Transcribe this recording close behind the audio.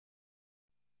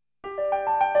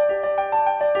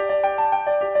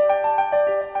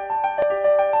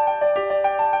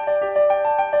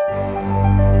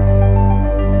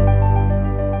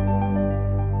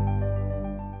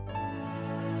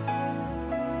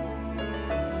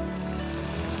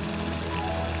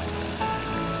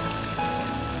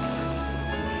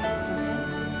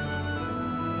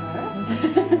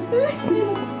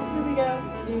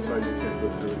side you can't go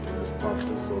through, you can just pop this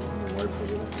open and wipe the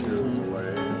little tears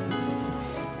away.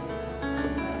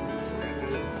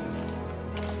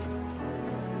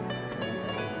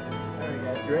 Alright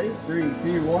guys, you ready? 3,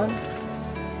 2, 1.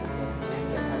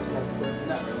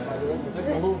 It's like a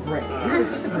little break.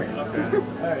 Just a break. Okay.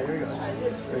 Alright, here we go.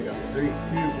 There we go. 3, 2,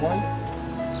 1.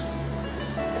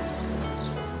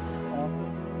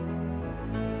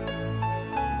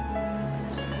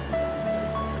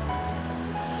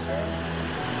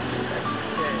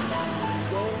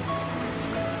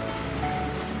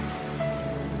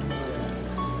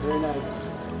 Very nice.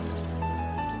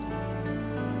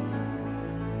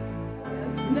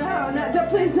 No,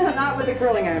 please not with the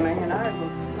curling iron in my hand.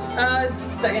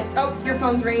 Just a second. Oh, your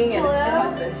phone's ringing and it's your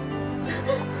husband.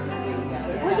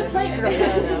 We're the plate girl.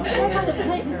 We're the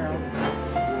plate girl.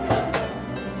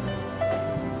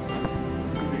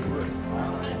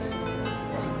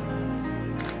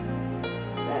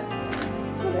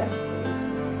 That's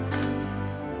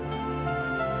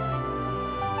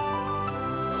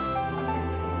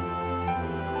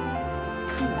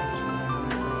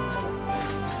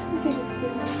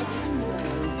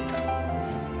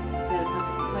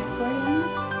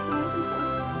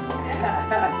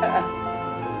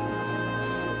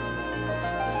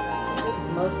This is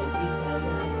mostly detailed in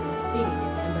the scenes,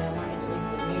 and I wanted at least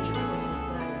the major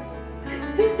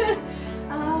things.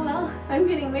 Well, I'm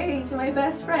getting married to my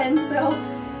best friend, so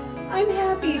I'm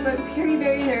happy but very,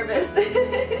 very nervous.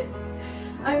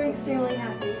 I'm extremely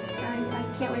happy. I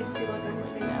can't wait to see the look on his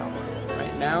face.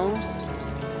 Right now,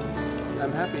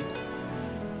 I'm happy.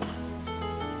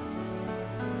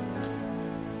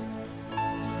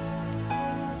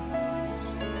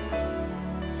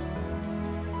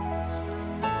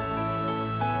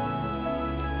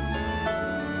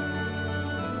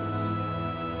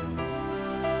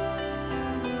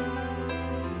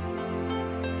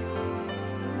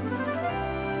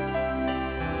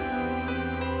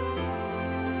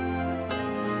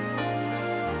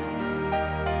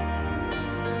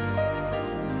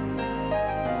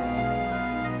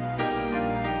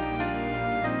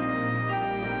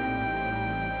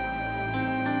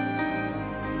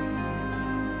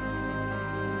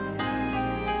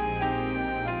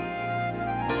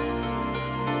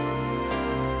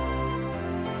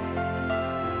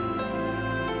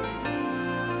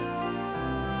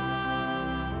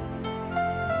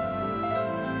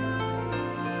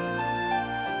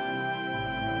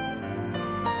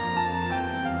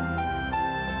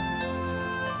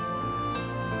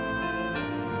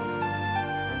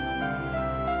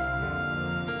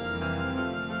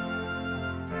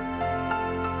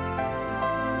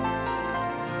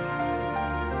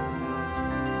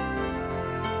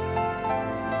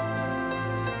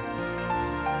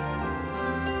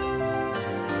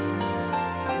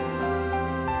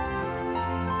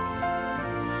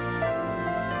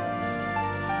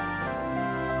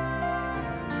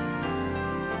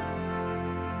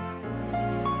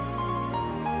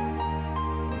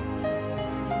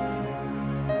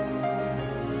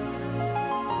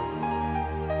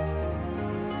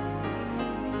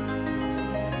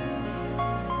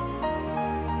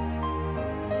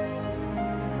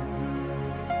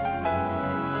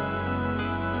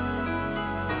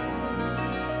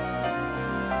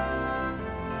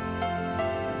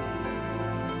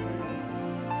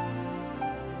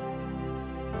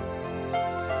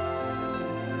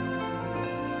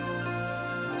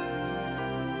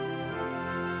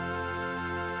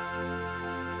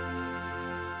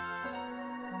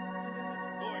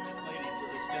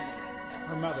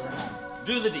 Her mother and I.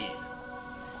 Do the deed.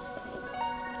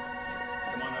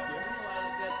 Come on up here.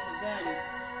 Realize that to them,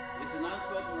 it's an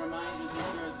unspoken reminder that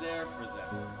you're there for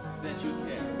them, that you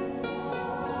care.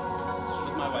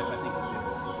 With my wife, I think it's you.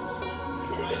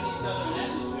 Providing each other an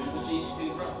atmosphere in which each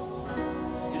can grow.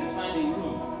 It is finding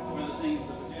room for the things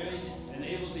of the marriage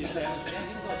enables the establishment. And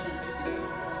you can go turn facing you.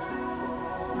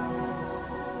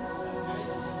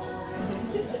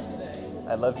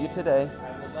 I love you today. I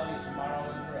will love you tomorrow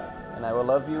and forever. And I will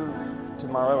love you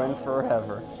tomorrow and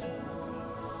forever.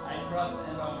 I trust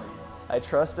and honor you. I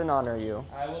trust and honor you.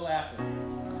 I will laugh with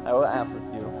you. I will laugh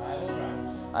with you. I will cry.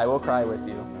 I will cry with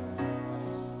you.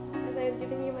 As I have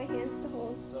given you my hands to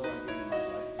hold, So I give you my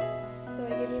life. so I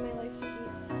give you my life to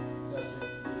keep. Does it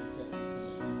accept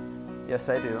these? Yes,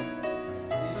 I do. These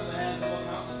are the hands that will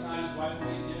countless times wipe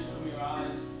away tears from your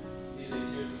eyes. These are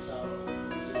tears of sorrow.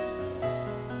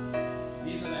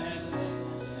 These are the hands of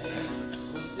angels, and angels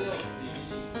will still be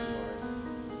reaching for yours.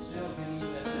 Still giving you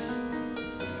that thing.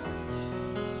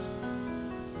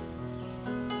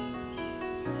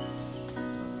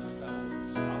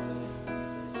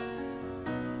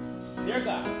 Dear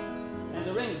God, and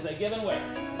the ring rings they give and wear.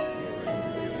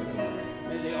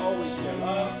 May they always share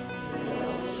love.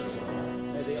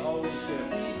 May they always share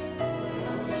peace.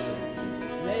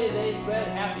 May they spread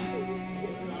happiness.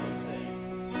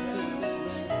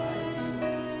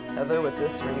 Heather, with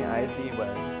this ring I thee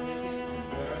wed.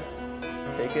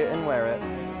 Take it and wear it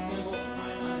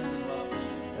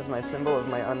as my symbol of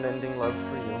my unending love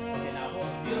for you. Okay, now hold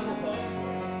a beautiful pose.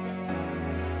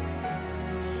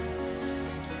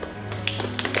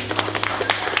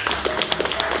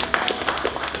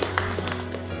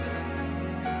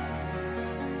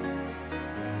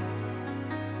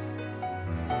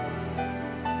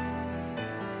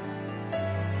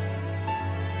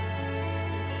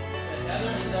 Heather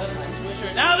and Dustin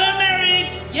Swisher. Now they're married!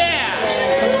 Yeah!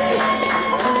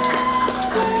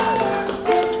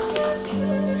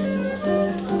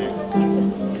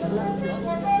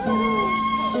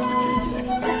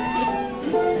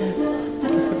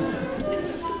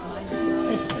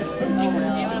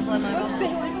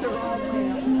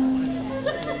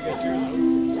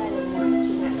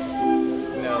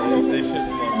 No, they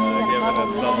shouldn't have given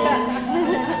us double.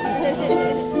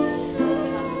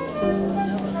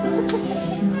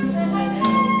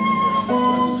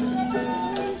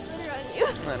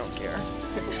 I don't care.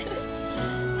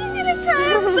 I'm gonna cry,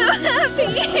 I'm so happy.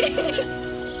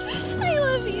 I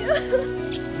love you.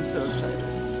 I'm so excited.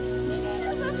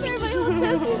 It's up there, my whole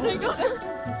chest is just going.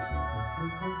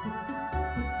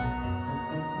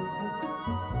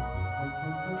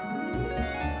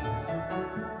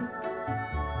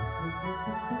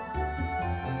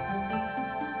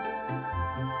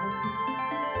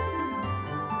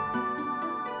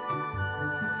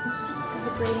 This is a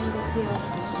great angle too.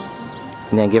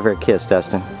 Now give her a kiss,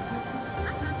 Dustin.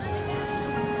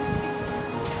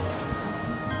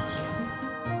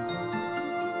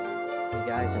 Hey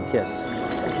guys, and kiss.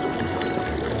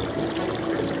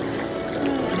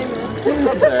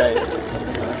 That's alright.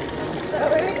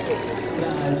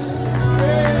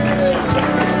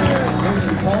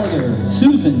 Collier,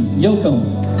 Susan Yoakum,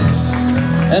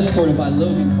 escorted by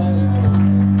Logan Collier,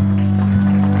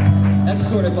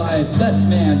 escorted by best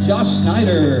man Josh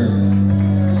Snyder.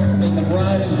 Welcoming the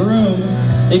bride and groom,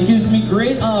 it gives me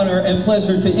great honor and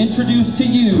pleasure to introduce to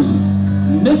you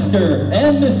Mr.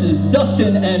 and Mrs.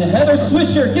 Dustin and Heather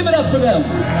Swisher. Give it up for them.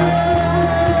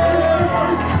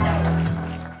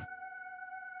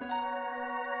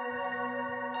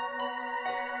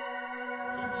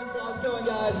 Keep the applause going,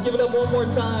 guys. Give it up one more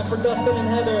time for Dustin and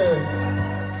Heather.